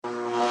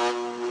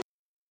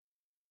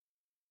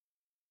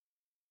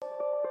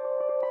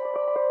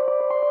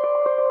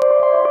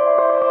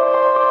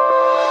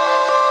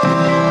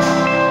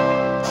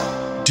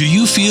Do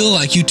you feel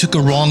like you took a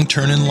wrong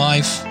turn in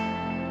life?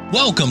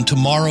 Welcome to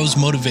Morrow's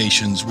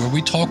Motivations, where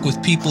we talk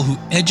with people who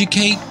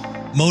educate,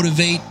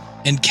 motivate,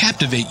 and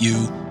captivate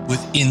you with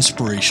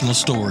inspirational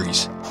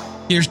stories.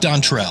 Here's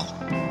Dontrell.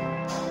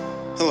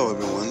 Hello,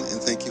 everyone,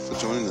 and thank you for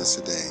joining us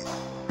today.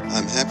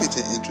 I'm happy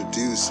to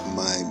introduce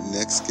my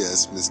next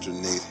guest, Mr.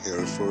 Nate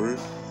Hereford.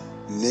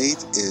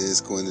 Nate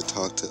is going to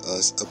talk to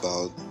us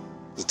about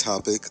the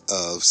topic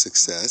of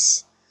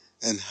success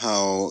and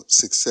how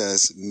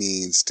success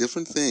means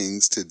different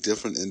things to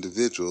different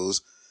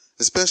individuals,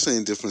 especially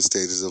in different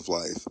stages of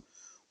life.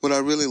 What I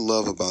really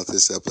love about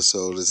this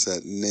episode is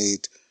that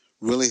Nate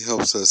really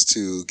helps us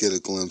to get a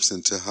glimpse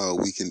into how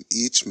we can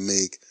each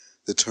make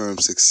the term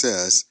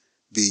success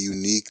be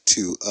unique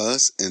to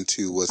us and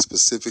to what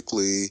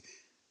specifically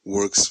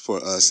works for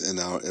us in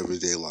our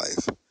everyday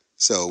life.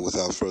 So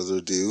without further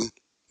ado,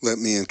 let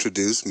me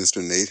introduce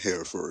Mr. Nate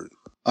Hereford.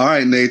 All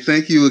right, Nate,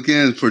 thank you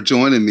again for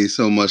joining me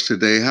so much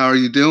today. How are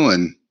you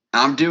doing?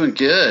 I'm doing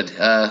good.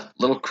 A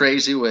little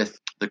crazy with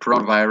the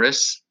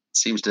coronavirus. It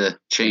seems to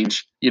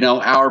change,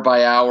 hour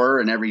by hour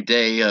and every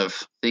day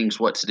of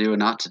things, what to do and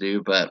not to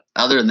do. But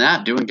other than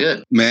that, doing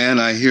good. Man,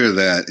 I hear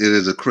that. It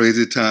is a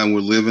crazy time we're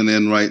living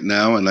in right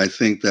now. And I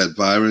think that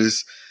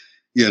virus,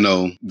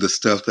 the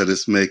stuff that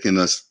it's making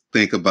us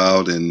think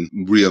about and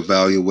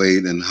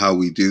reevaluate and how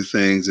we do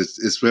things,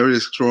 it's very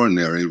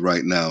extraordinary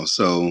right now.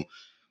 So,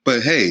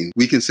 but hey,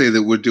 we can say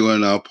that we're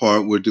doing our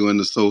part. We're doing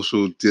the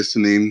social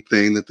distancing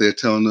thing that they're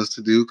telling us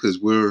to do because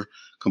we're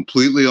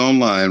completely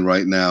online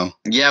right now.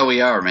 Yeah,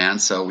 we are, man.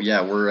 So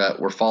yeah,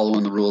 we're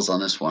following the rules on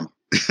this one.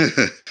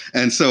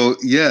 And so,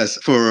 yes,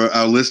 for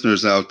our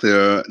listeners out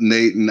there,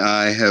 Nate and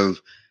I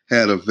have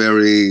had a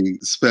very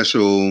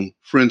special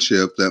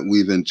friendship that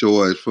we've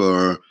enjoyed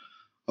for,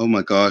 oh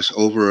my gosh,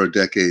 over a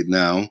decade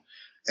now.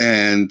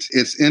 And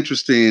it's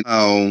interesting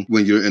how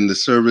when you're in the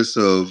service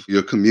of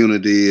your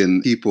community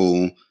and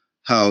people,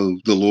 how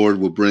the Lord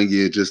will bring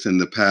you just in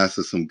the path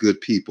of some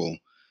good people.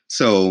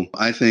 So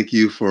I thank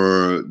you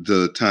for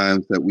the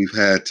times that we've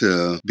had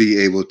to be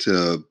able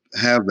to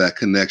have that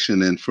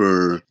connection and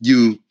for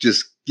you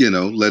just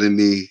letting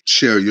me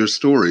share your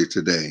story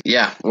today.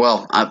 Yeah,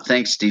 well,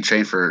 thanks,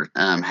 D-Train, for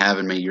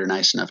having me. You're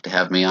nice enough to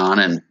have me on.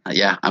 And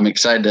yeah, I'm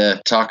excited to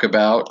talk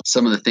about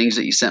some of the things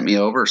that you sent me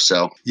over.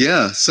 So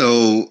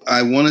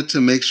I wanted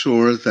to make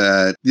sure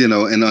that,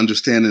 in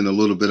understanding a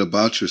little bit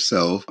about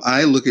yourself,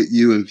 I look at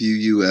you and view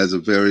you as a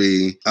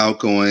very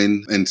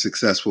outgoing and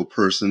successful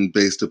person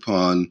based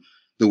upon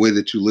the way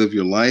that you live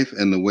your life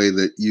and the way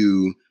that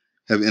you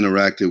have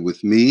interacted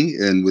with me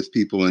and with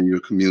people in your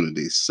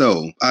community.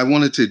 So I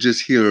wanted to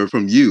just hear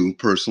from you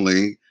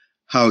personally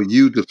how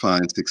you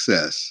define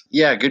success.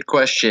 Yeah, good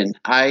question.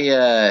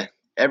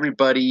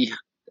 Everybody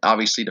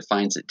obviously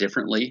defines it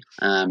differently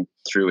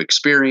through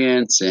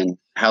experience and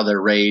how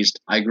they're raised.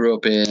 I grew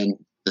up in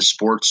the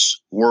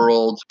sports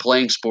world,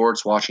 playing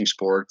sports, watching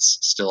sports,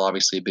 still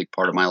obviously a big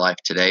part of my life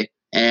today.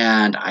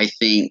 And I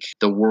think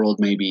the world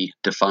maybe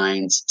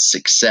defines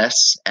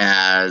success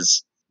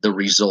as the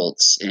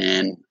results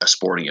in a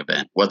sporting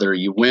event, whether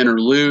you win or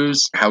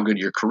lose, how good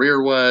your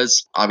career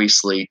was.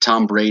 Obviously,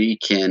 Tom Brady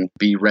can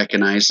be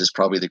recognized as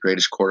probably the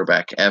greatest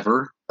quarterback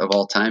ever of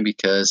all time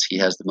because he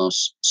has the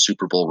most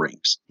Super Bowl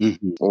rings,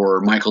 or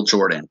Michael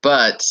Jordan.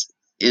 But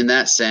in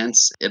that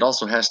sense, it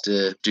also has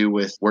to do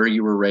with where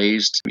you were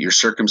raised, your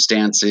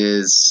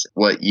circumstances,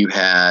 what you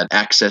had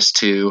access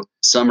to.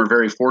 Some are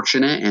very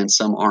fortunate and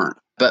some aren't.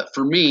 But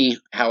for me,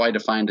 how I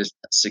define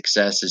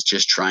success is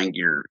just trying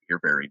your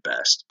very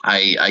best.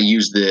 I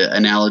use the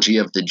analogy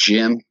of the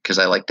gym because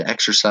I like to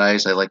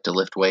exercise. I like to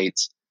lift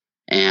weights.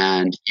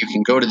 And you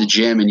can go to the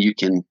gym and you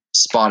can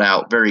spot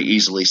out very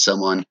easily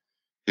someone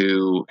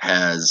who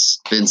has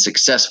been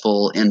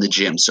successful in the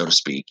gym, so to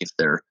speak, if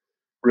they're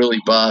really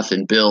buff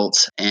and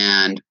built.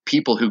 And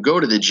people who go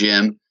to the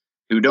gym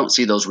who don't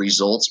see those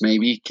results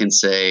maybe can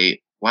say,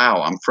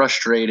 wow, I'm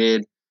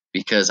frustrated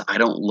because I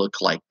don't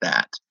look like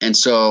that. And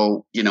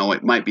so,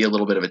 it might be a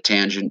little bit of a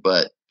tangent,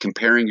 but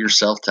comparing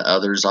yourself to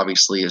others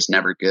obviously is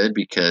never good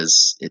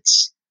because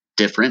it's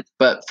different.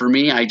 But for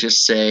me, I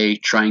just say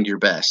trying your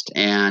best.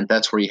 And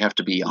that's where you have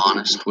to be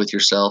honest with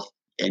yourself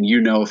and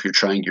if you're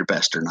trying your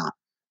best or not.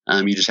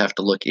 You just have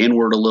to look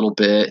inward a little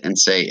bit and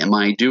say, am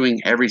I doing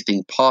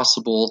everything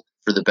possible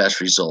for the best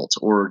results?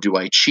 Or do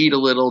I cheat a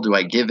little? Do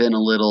I give in a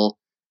little?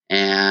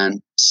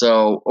 And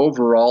so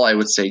overall, I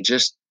would say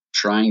just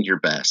trying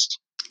your best.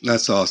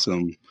 That's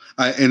awesome.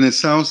 And it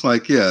sounds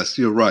like, yes,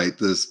 you're right.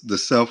 The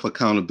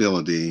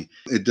self-accountability,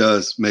 it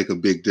does make a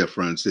big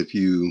difference if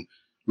you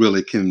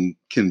really can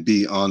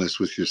be honest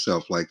with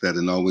yourself like that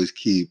and always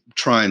keep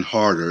trying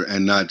harder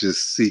and not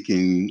just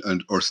seeking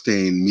or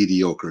staying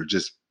mediocre,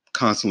 just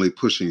constantly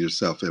pushing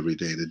yourself every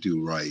day to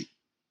do right.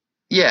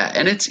 Yeah,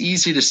 and it's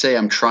easy to say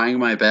I'm trying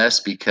my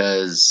best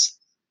because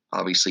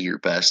obviously your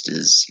best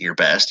is your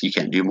best. You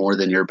can't do more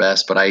than your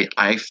best. But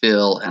I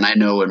feel, and I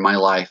know in my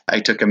life, I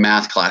took a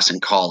math class in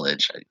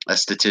college, a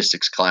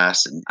statistics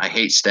class, and I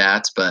hate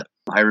stats, but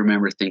I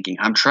remember thinking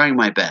I'm trying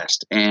my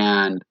best.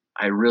 And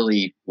I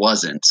really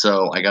wasn't.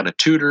 So I got a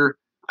tutor.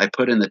 I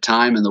put in the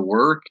time and the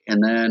work,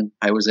 and then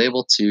I was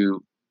able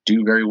to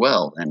do very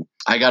well. And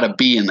I got a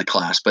B in the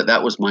class, but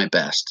that was my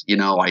best.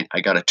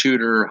 I got a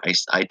tutor.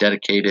 I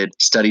dedicated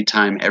study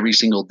time every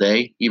single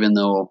day, even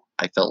though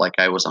I felt like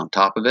I was on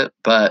top of it.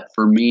 But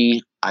for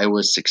me, I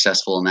was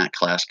successful in that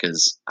class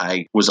because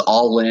I was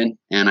all in,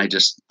 and I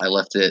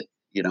left it,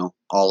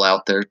 all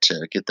out there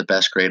to get the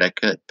best grade I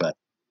could. But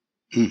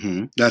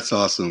That's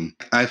awesome.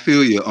 I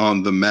feel you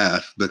on the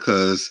math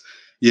because,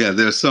 yeah,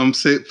 there's some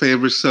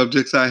favorite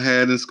subjects I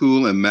had in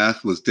school, and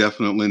math was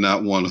definitely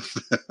not one of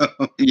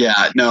them.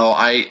 yeah, no,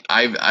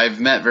 I've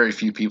met very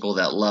few people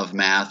that love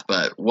math,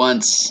 but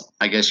once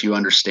I guess you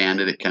understand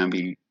it, it can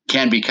be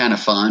kind of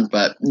fun.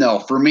 But no,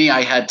 for me,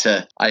 I had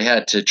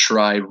to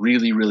try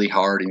really, really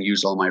hard and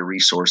use all my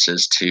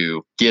resources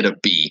to get a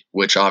B,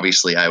 which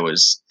obviously I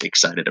was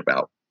excited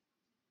about.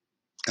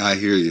 I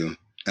hear you.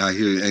 I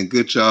hear you. And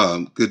good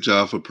job. Good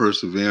job for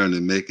persevering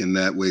and making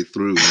that way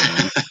through,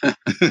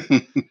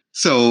 man.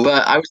 So,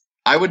 But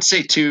I would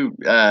say too,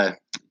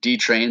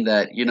 D-Train,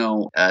 that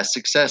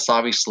success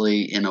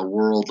obviously in a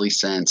worldly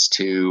sense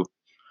too.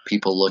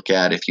 People look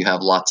at if you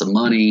have lots of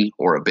money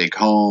or a big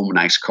home,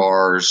 nice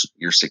cars,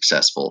 you're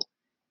successful.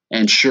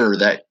 And sure,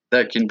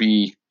 that can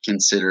be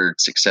considered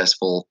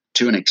successful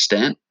to an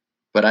extent,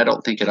 but I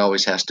don't think it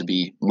always has to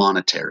be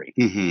monetary.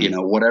 mhm.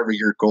 Whatever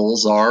your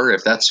goals are,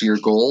 if that's your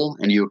goal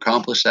and you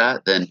accomplish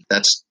that, then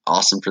that's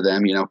awesome for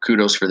them.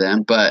 Kudos for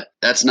them. But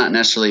that's not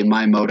necessarily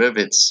my motive.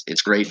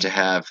 It's great to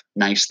have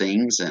nice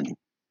things,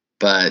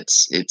 but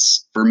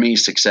it's for me,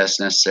 success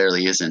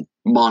necessarily isn't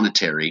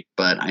monetary,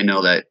 but I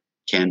know that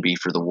can be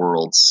for the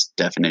world's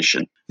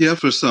definition. Yeah,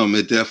 for some,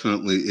 it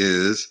definitely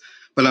is.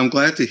 But I'm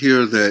glad to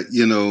hear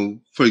that,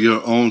 for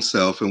your own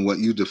self and what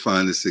you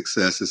define as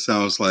success, it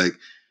sounds like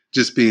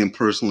just being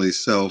personally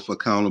self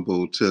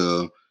accountable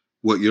to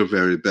what your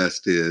very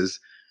best is.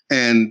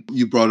 And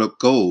you brought up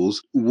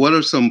goals. What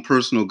are some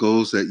personal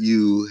goals that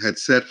you had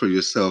set for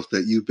yourself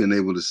that you've been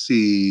able to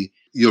see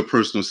your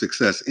personal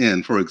success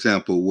in? For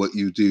example, what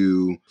you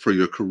do for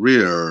your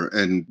career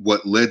and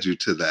what led you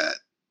to that?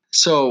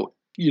 So,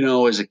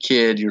 as a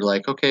kid, you're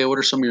like, okay, what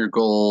are some of your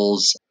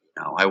goals?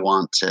 I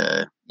want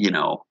to,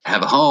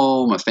 have a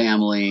home, a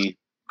family,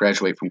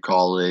 graduate from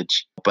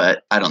college.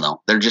 But I don't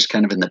know. They're just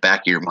kind of in the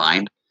back of your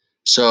mind.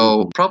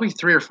 So, Mhm. probably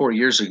 3 or 4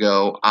 years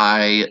ago,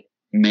 I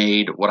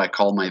made what I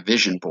call my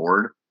vision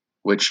board,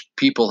 which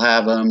people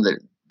have them that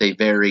they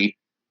vary.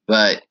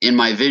 But in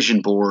my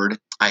vision board,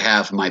 I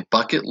have my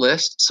bucket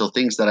list. So,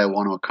 things that I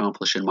want to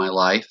accomplish in my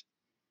life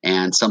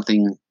and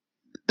something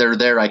they're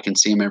there. I can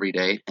see them every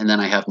day. And then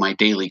I have my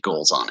daily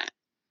goals on it.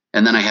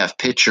 And then I have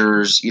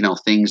pictures,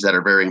 things that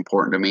are very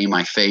important to me.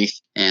 My faith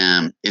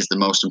is the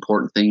most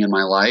important thing in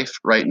my life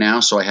right now.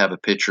 So I have a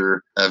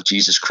picture of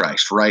Jesus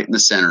Christ right in the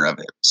center of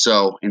it.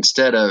 So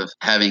instead of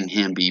having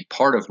him be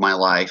part of my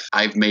life,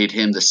 I've made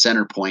him the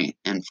center point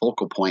and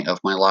focal point of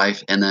my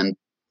life. And then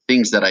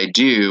things that I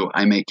do,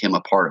 I make him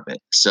a part of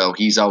it. So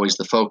he's always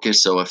the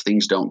focus. So if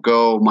things don't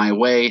go my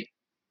way,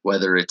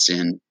 whether it's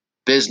in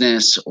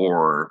business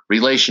or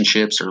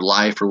relationships or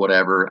life or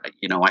whatever,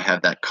 I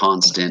have that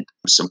constant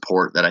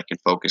support that I can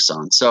focus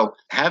on. So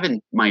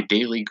having my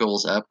daily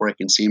goals up where I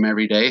can see them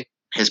every day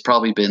has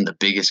probably been the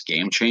biggest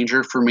game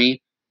changer for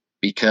me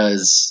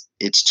because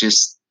it's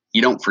just,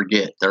 you don't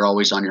forget. They're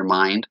always on your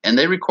mind and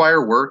they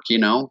require work.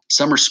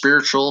 Some are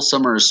spiritual,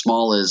 some are as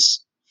small as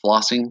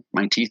flossing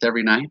my teeth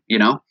every night.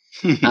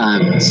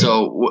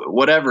 So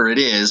whatever it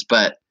is,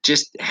 but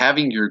just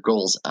having your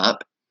goals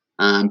up,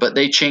 but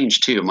they change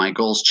too. My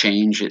goals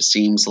change. It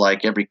seems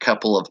like every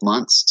couple of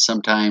months,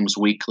 sometimes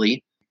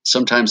weekly.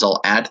 Sometimes I'll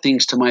add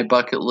things to my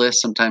bucket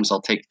list. Sometimes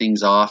I'll take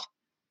things off.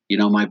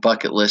 My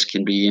bucket list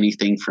can be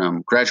anything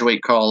from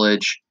graduate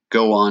college,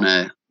 go on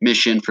a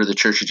mission for the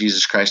Church of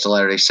Jesus Christ of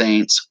Latter-day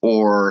Saints,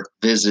 or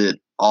visit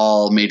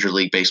all Major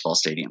League Baseball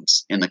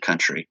stadiums in the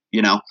country.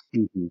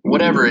 Mhm.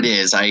 Whatever it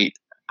is, I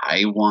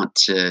want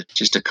to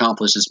just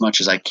accomplish as much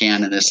as I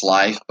can in this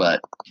life,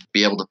 but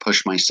be able to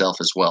push myself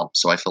as well.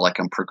 So I feel like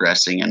I'm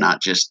progressing and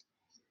not just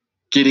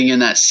getting in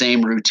that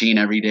same routine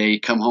every day,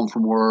 come home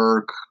from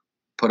work,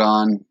 put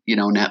on,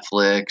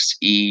 Netflix,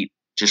 eat,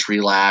 just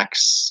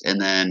relax, and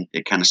then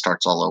it kind of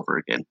starts all over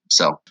again.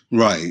 So,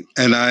 Right.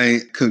 And I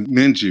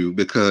commend you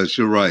because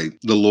you're right.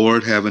 The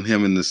Lord having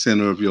him in the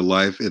center of your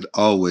life, it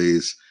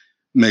always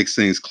makes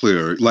things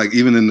clearer. Like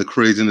even in the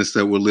craziness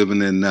that we're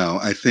living in now,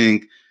 I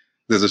think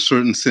there's a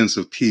certain sense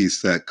of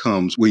peace that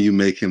comes when you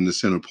make him the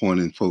center point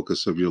and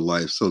focus of your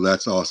life. So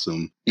that's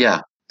awesome.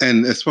 yeah.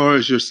 And as far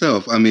as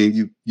yourself, I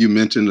mean, you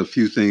mentioned a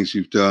few things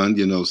you've done,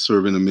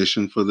 serving a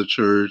mission for the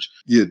church,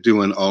 you're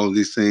doing all of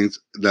these things.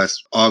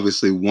 That's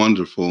obviously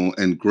wonderful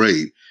and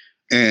great.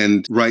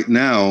 And right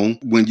now,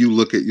 when you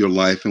look at your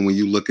life and when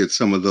you look at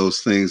some of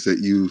those things that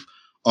you've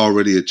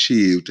already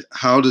achieved,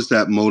 how does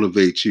that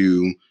motivate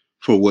you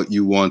for what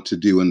you want to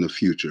do in the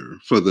future,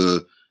 for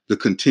the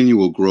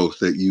continual growth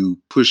that you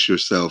push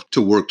yourself to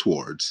work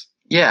towards?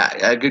 Yeah,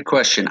 a good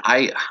question.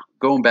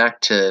 Going back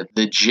to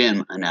the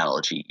gym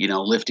analogy,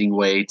 lifting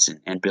weights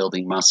and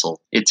building muscle.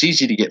 It's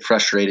easy to get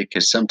frustrated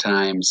because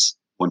sometimes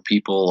when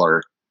people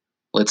are,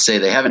 let's say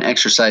they haven't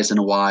exercised in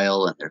a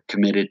while and they're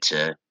committed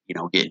to,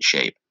 get in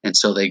shape. And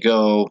so they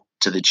go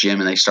to the gym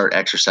and they start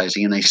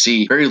exercising and they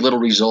see very little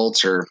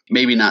results or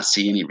maybe not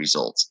see any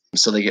results.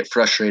 So they get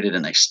frustrated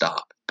and they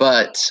stop.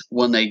 But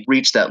when they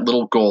reach that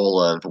little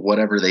goal of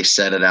whatever they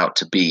set it out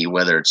to be,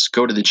 whether it's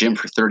go to the gym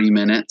for 30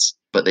 minutes,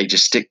 but they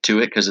just stick to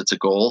it because it's a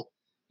goal,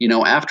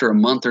 after a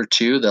month or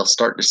two, they'll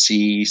start to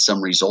see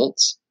some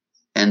results.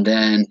 And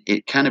then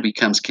it kind of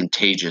becomes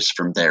contagious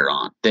from there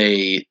on.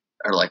 They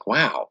are like,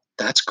 wow,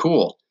 that's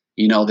cool.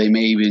 They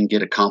may even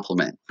get a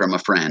compliment from a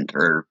friend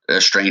or a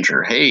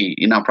stranger. Hey,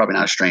 probably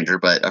not a stranger,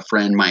 but a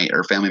friend might or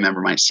a family member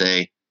might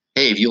say,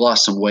 hey, have you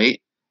lost some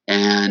weight?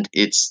 And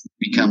it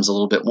becomes a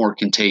little bit more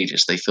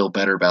contagious. They feel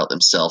better about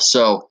themselves.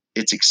 So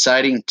it's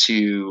exciting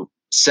to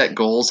set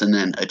goals and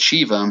then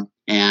achieve them.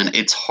 And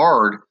it's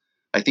hard.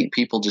 I think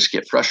people just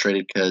get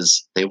frustrated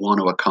because they want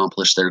to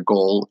accomplish their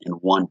goal in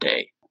one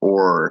day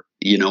or,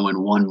 in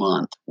 1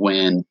 month,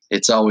 when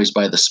it's always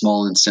by the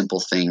small and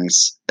simple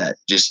things that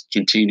just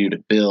continue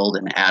to build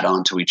and add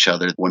on to each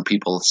other when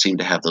people seem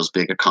to have those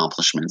big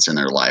accomplishments in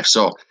their life.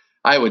 So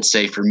I would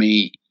say for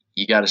me,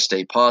 you got to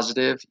stay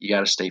positive. You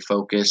got to stay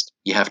focused.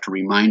 You have to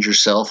remind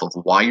yourself of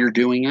why you're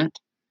doing it.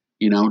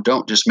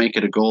 Don't just make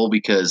it a goal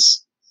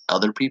because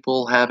other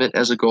people have it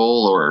as a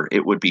goal or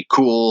it would be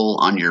cool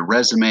on your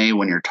resume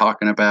when you're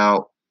talking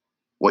about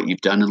what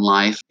you've done in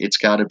life. It's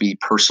got to be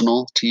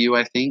personal to you,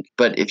 I think.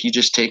 But if you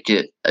just take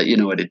it, at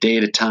a day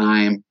at a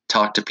time,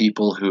 talk to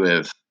people who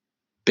have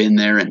been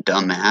there and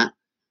done that,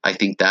 I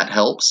think that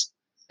helps.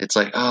 It's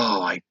like,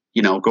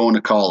 going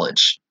to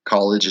college.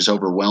 College is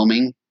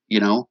overwhelming,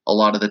 a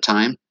lot of the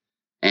time.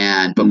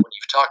 But when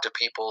you've talked to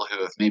people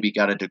who have maybe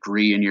got a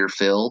degree in your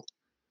field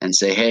and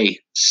say, hey,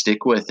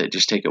 stick with it,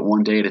 just take it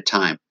one day at a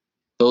time.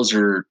 Those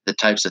are the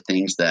types of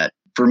things that,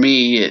 for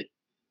me,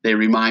 they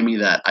remind me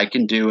that I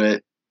can do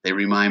it. They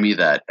remind me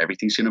that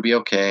everything's going to be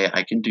okay.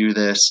 I can do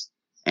this.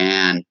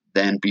 And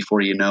then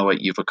before you know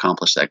it, you've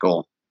accomplished that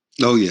goal.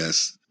 Oh,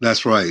 yes,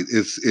 that's right.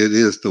 It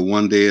is the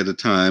one day at a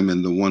time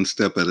and the one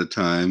step at a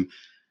time.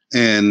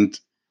 And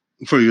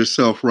for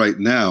yourself right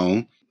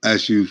now,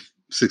 as you've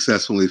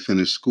successfully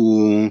finished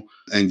school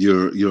and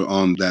you're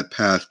on that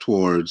path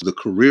towards the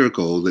career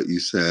goal that you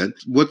said,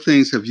 what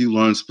things have you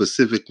learned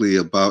specifically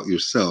about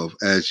yourself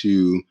as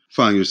you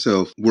find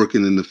yourself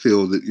working in the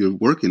field that you're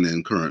working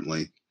in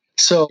currently?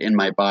 So in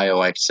my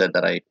bio, I said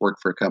that I work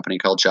for a company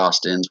called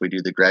Jostens. We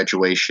do the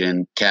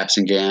graduation caps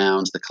and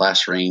gowns, the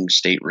class rings,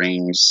 state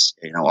rings,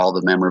 all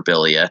the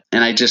memorabilia.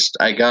 And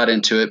I got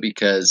into it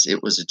because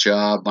it was a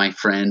job my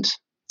friend's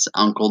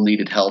uncle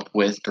needed help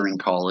with during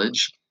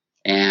college.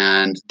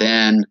 And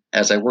then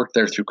as I worked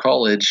there through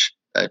college,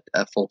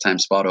 a full-time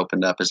spot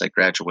opened up as I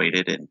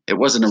graduated. And it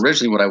wasn't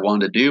originally what I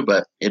wanted to do,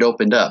 but it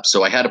opened up.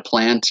 So I had a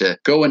plan to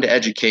go into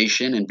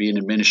education and be an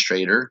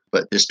administrator,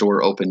 but this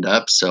door opened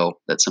up. So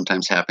that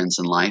sometimes happens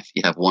in life.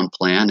 You have one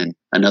plan and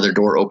another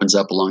door opens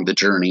up along the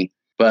journey.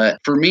 But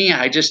for me,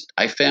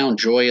 I found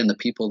joy in the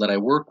people that I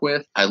work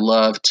with. I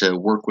love to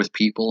work with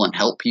people and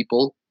help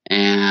people.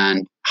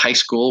 And high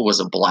school was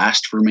a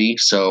blast for me.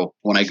 So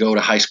when I go to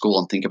high school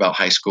and think about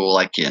high school,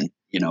 I can,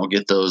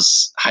 get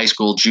those high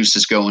school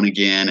juices going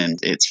again. And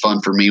it's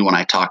fun for me when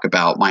I talk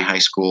about my high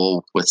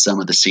school with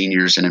some of the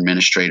seniors and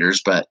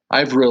administrators. But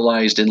I've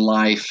realized in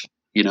life,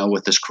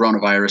 with this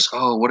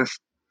coronavirus, what if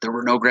there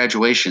were no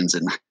graduations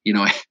and,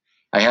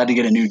 I had to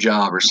get a new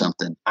job or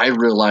something. I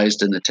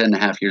realized in the 10 and a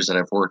half years that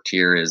I've worked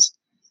here is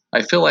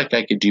I feel like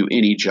I could do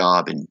any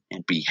job and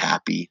be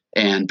happy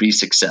and be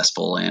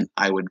successful. And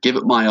I would give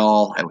it my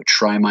all. I would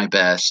try my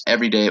best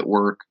every day at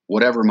work.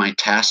 Whatever my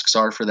tasks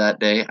are for that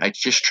day, I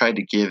just try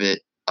to give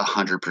it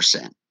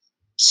 100%.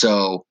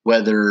 So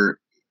whether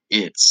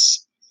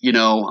it's,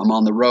 I'm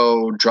on the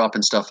road,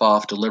 dropping stuff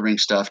off, delivering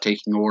stuff,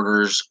 taking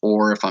orders,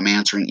 or if I'm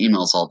answering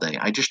emails all day,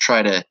 I just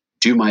try to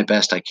do my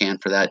best I can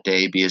for that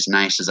day, be as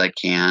nice as I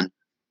can.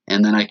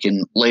 And then I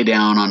can lay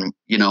down on,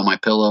 my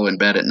pillow in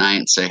bed at night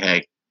and say,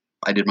 hey,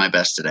 I did my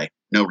best today.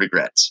 No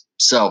regrets.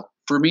 So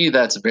for me,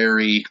 that's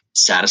very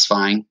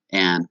satisfying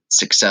and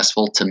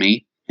successful to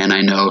me. And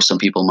I know some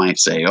people might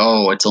say,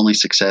 it's only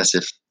success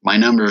if my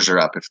numbers are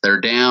up. If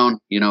they're down,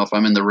 if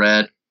I'm in the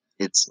red,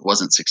 it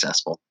wasn't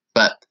successful.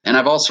 And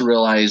I've also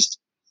realized,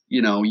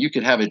 you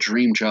could have a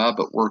dream job,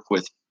 but work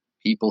with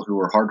people who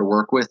are hard to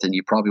work with, and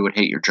you probably would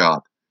hate your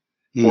job.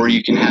 Mm-hmm. Or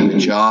you can have a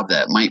job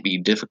that might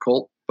be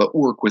difficult, but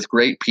work with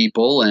great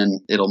people and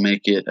it'll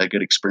make it a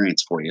good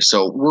experience for you.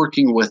 So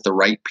working with the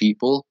right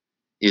people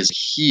is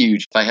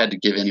huge. If I had to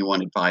give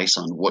anyone advice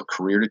on what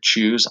career to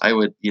choose, I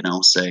would,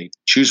 say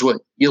choose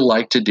what you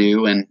like to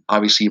do. And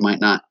obviously you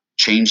might not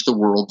change the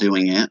world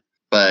doing it,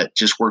 but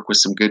just work with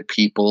some good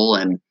people.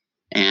 And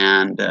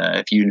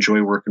if you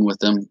enjoy working with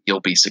them, you'll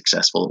be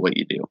successful at what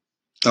you do.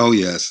 Oh,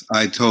 yes,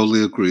 I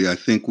totally agree. I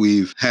think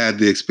we've had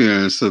the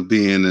experience of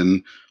being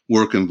in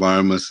work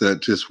environments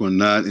that just were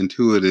not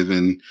intuitive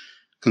and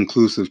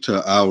conclusive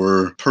to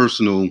our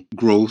personal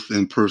growth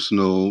and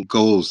personal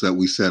goals that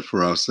we set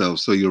for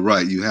ourselves. So you're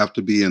right. You have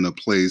to be in a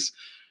place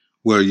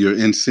where you're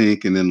in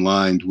sync and in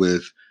line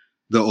with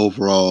the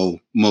overall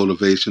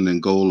motivation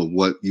and goal of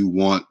what you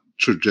want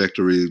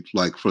trajectory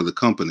like for the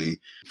company.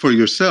 For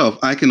yourself,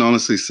 I can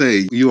honestly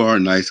say you are a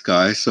nice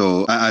guy.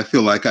 So I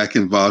feel like I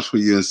can vouch for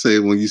you and say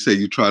when you say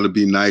you try to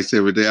be nice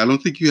every day, I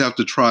don't think you have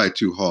to try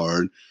too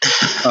hard.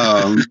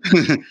 Um,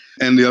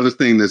 and the other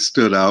thing that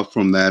stood out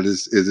from that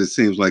is it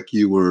seems like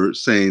you were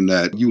saying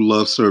that you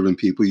love serving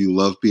people, you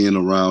love being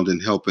around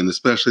and helping,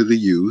 especially the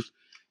youth.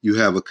 You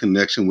have a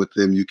connection with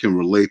them, you can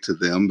relate to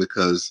them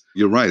because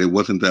you're right. It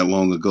wasn't that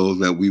long ago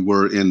that we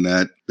were in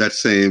that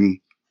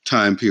same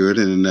time period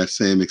and in that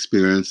same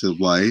experience of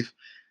life.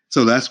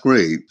 So that's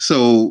great.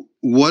 So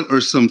what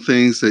are some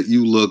things that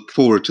you look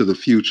forward to the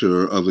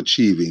future of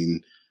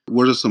achieving?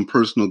 What are some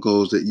personal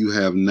goals that you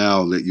have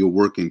now that you're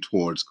working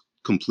towards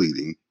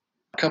completing?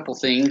 A couple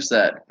things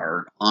that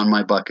are on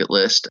my bucket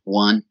list.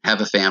 One, have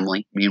a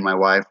family. Me and my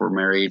wife were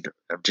married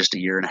just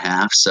a year and a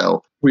half.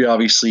 So we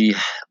obviously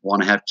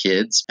want to have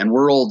kids, and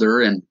we're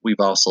older, and we've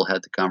also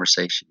had the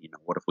conversation,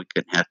 what if we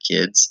couldn't have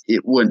kids?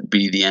 It wouldn't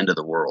be the end of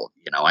the world.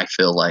 I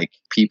feel like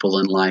people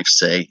in life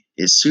say,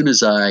 as soon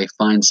as I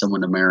find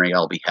someone to marry,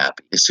 I'll be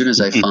happy. As soon as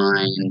I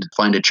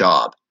find a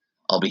job,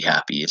 I'll be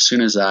happy. As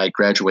soon as I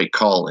graduate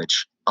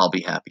college, I'll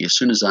be happy. As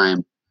soon as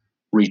I'm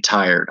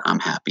retired, I'm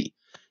happy.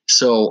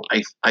 So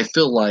I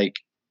feel like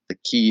the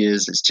key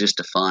is just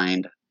to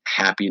find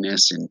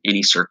happiness in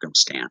any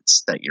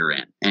circumstance that you're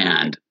in.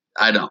 And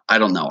I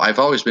don't know. I've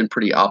always been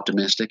pretty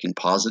optimistic and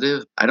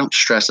positive. I don't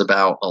stress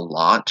about a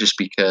lot just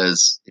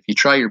because if you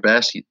try your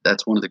best,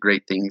 that's one of the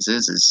great things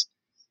is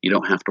you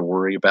don't have to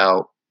worry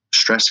about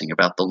stressing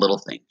about the little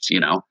things.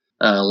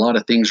 A lot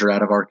of things are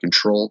out of our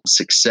control.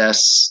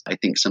 Success, I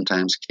think,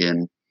 sometimes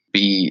can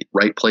be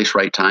right place,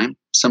 right time.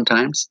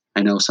 Sometimes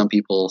I know some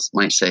people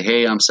might say,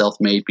 hey, I'm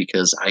self-made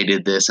because I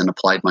did this and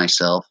applied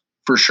myself.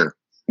 For sure.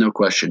 No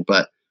question.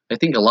 But I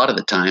think a lot of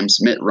the times,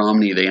 Mitt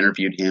Romney, they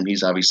interviewed him.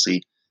 He's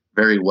obviously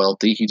very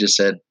wealthy. He just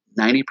said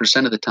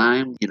 90% of the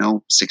time,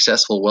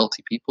 successful,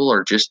 wealthy people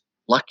are just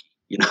lucky.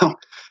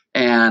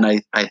 And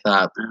I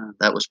thought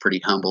that was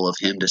pretty humble of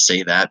him to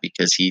say that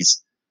because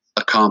he's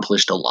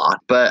accomplished a lot.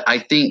 But I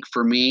think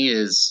for me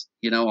is,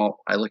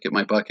 I look at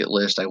my bucket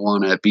list. I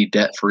want to be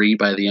debt free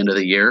by the end of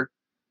the year.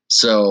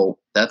 So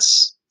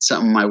that's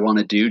something I want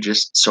to do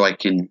just so I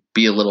can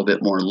be a little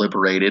bit more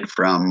liberated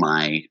from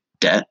my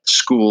debt,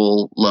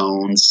 school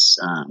loans,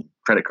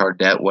 credit card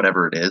debt,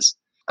 whatever it is.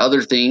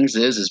 Other things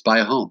is buy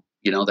a home.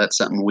 That's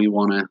something we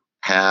want to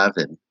have,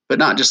 but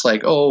not just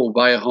like, oh,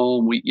 buy a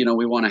home. We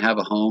want to have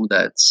a home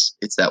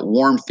it's that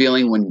warm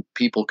feeling when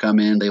people come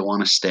in, they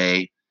want to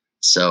stay.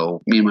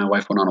 So me and my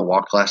wife went on a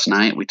walk last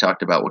night. We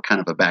talked about what kind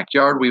of a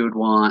backyard we would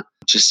want,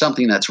 just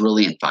something that's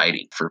really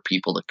inviting for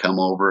people to come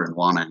over and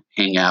want to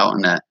hang out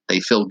and that they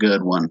feel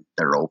good when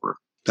they're over.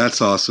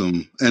 That's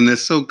awesome. And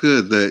it's so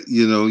good that,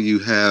 you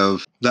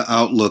have the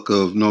outlook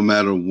of no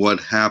matter what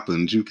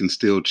happens, you can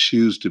still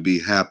choose to be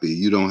happy.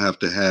 You don't have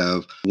to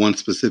have one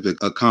specific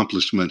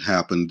accomplishment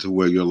happen to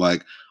where you're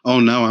like, oh,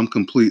 now I'm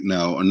complete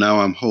now, or now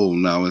I'm whole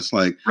now. It's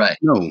like, right.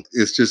 No,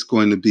 it's just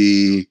going to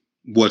be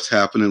what's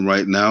happening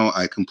right now.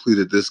 I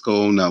completed this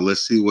goal. Now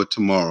let's see what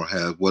tomorrow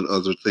has. What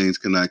other things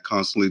can I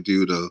constantly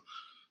do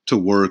to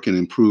work and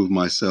improve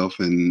myself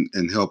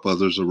and help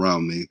others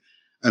around me?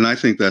 And I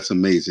think that's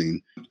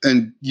amazing.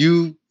 And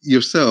you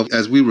yourself,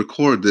 as we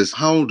record this,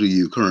 how old are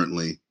you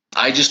currently?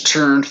 I just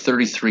turned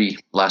 33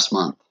 last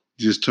month.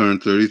 Just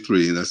turned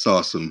 33. That's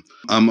awesome.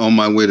 I'm on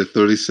my way to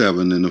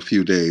 37 in a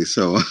few days.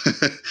 So,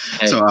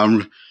 hey. So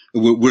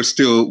we're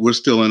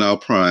still in our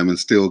prime and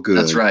still good.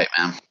 That's right,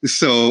 man.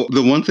 So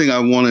the one thing I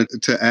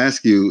wanted to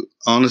ask you,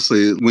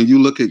 honestly, when you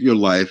look at your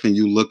life and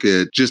you look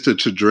at just the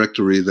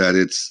trajectory that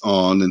it's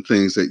on and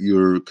things that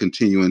you're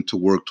continuing to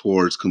work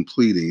towards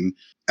completing,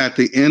 at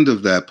the end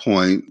of that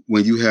point,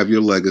 when you have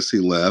your legacy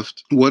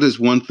left, what is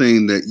one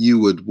thing that you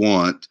would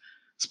want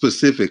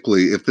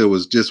specifically, if there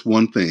was just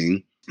one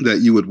thing that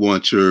you would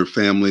want your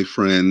family,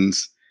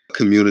 friends,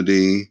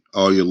 community,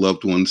 all your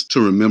loved ones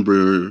to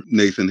remember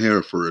Nathan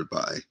Hereford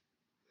by?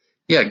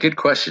 Yeah, good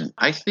question.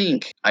 I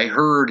think I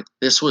heard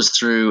this was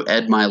through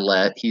Ed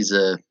Milet. He's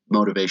a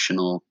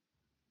motivational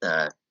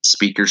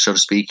speaker, so to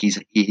speak.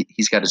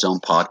 He's got his own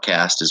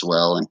podcast as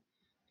well, and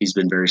he's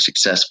been very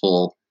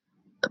successful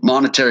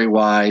monetary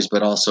wise,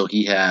 but also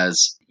he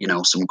has,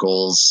 some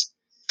goals,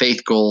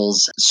 faith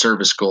goals,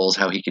 service goals,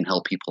 how he can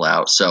help people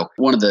out. So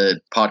one of the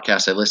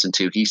podcasts I listened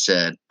to, he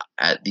said,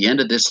 at the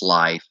end of this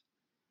life,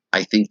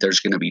 I think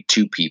there's going to be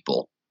two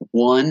people.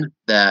 One,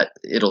 that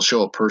it'll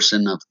show a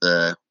person of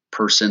the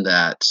person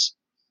that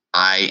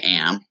I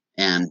am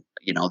and,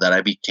 that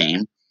I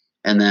became.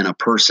 And then a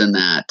person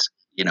that,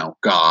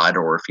 God,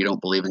 or if you don't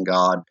believe in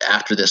God,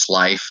 after this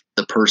life,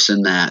 the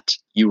person that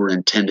you were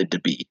intended to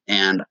be.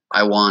 And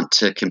I want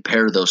to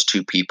compare those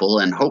two people,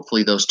 and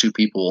hopefully those two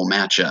people will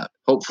match up.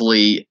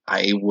 Hopefully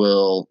I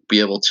will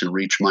be able to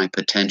reach my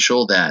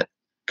potential that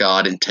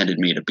God intended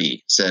me to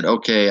be. Said,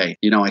 okay,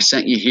 I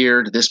sent you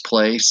here to this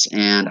place,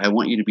 and I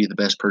want you to be the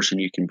best person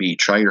you can be.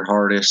 Try your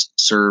hardest,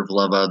 serve,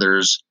 love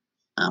others,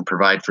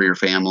 provide for your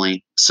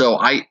family. So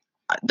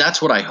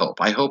that's what I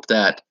hope. I hope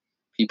that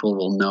people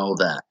will know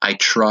that I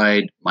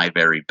tried my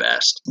very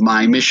best.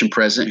 My mission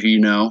president, who you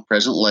know,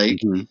 President Lake,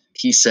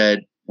 he said,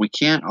 we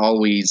can't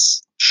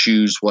always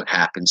choose what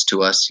happens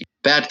to us.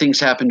 Bad things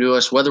happen to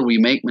us, whether we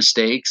make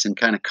mistakes and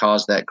kind of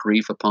cause that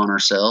grief upon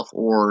ourselves,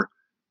 or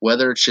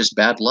whether it's just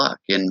bad luck.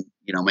 And,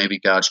 maybe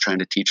God's trying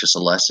to teach us a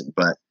lesson.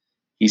 But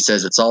he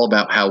says it's all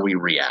about how we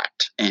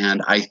react.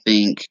 And I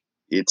think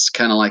it's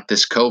kind of like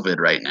this COVID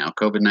right now,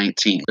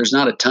 COVID-19. There's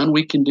not a ton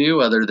we can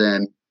do other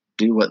than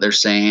do what they're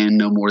saying,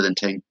 no more than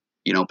 10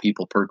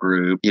 people per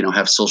group,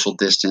 have social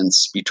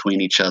distance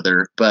between each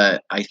other.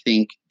 But I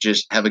think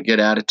just have a good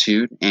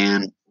attitude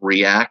and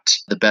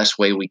react the best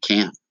way we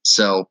can.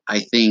 So I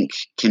think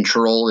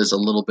control is a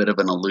little bit of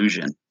an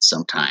illusion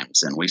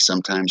sometimes. And we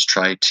sometimes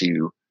try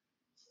to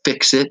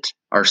fix it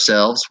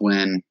ourselves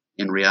when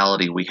in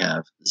reality we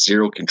have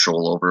zero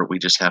control over it. We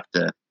just have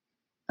to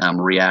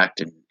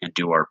react and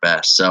do our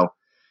best. So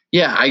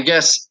yeah, I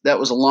guess that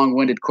was a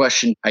long-winded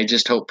question. I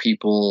just hope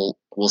people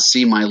will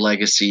see my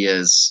legacy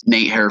as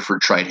Nate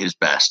Hereford tried his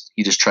best.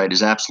 He just tried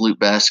his absolute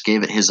best,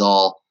 gave it his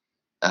all.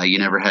 You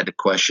never had to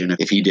question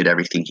if he did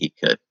everything he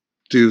could.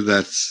 Dude,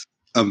 that's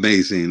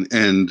amazing.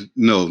 And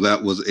no,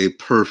 that was a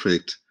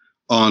perfect,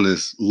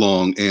 honest,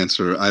 long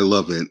answer. I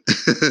love it.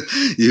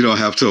 You don't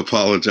have to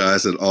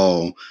apologize at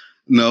all.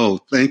 No,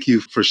 thank you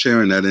for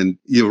sharing that. And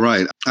you're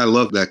right. I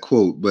love that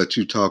quote that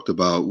you talked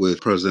about with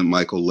President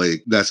Michael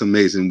Lake. That's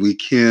amazing. We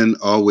can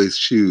always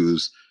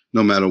choose,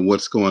 no matter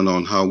what's going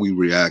on, how we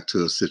react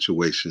to a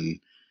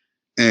situation.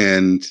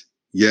 And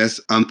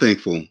yes, I'm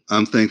thankful.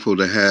 I'm thankful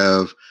to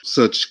have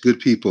such good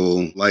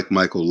people like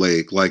Michael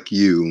Lake, like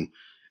you,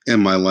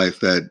 in my life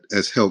that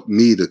has helped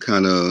me to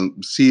kind of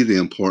see the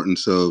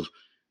importance of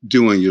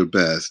doing your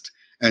best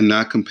and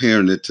not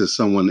comparing it to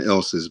someone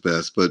else's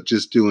best, but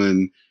just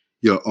doing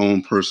your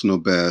own personal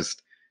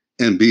best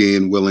and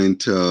being willing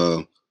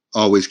to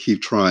always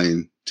keep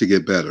trying to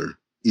get better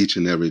each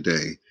and every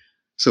day.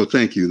 So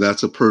thank you.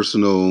 That's a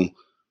personal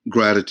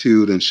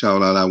gratitude and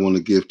shout out I want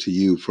to give to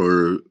you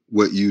for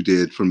what you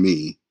did for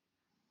me.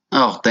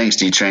 Oh, thanks,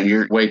 D-Train.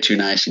 You're way too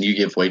nice and you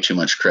give way too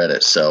much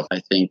credit. So I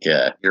think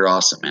you're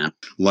awesome, man.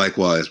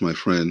 Likewise, my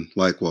friend.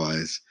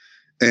 Likewise.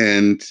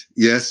 And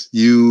yes,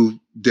 you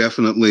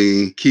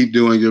definitely keep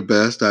doing your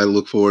best. I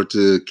look forward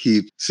to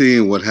keep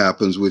seeing what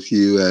happens with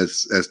you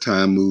as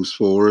time moves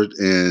forward.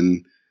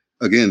 And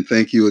again,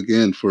 thank you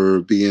again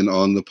for being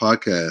on the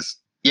podcast.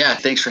 Yeah,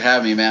 thanks for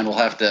having me, man. We'll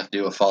have to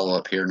do a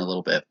follow-up here in a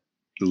little bit.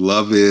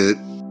 Love it.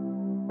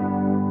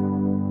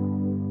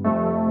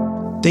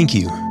 Thank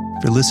you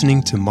for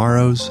listening to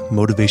Morrow's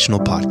Motivational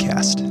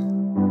Podcast.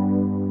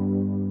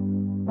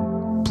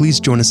 Please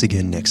join us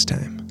again next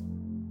time.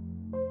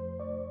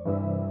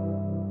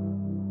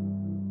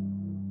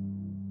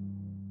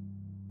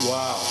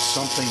 Wow,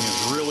 something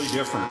is really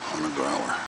different on the growler.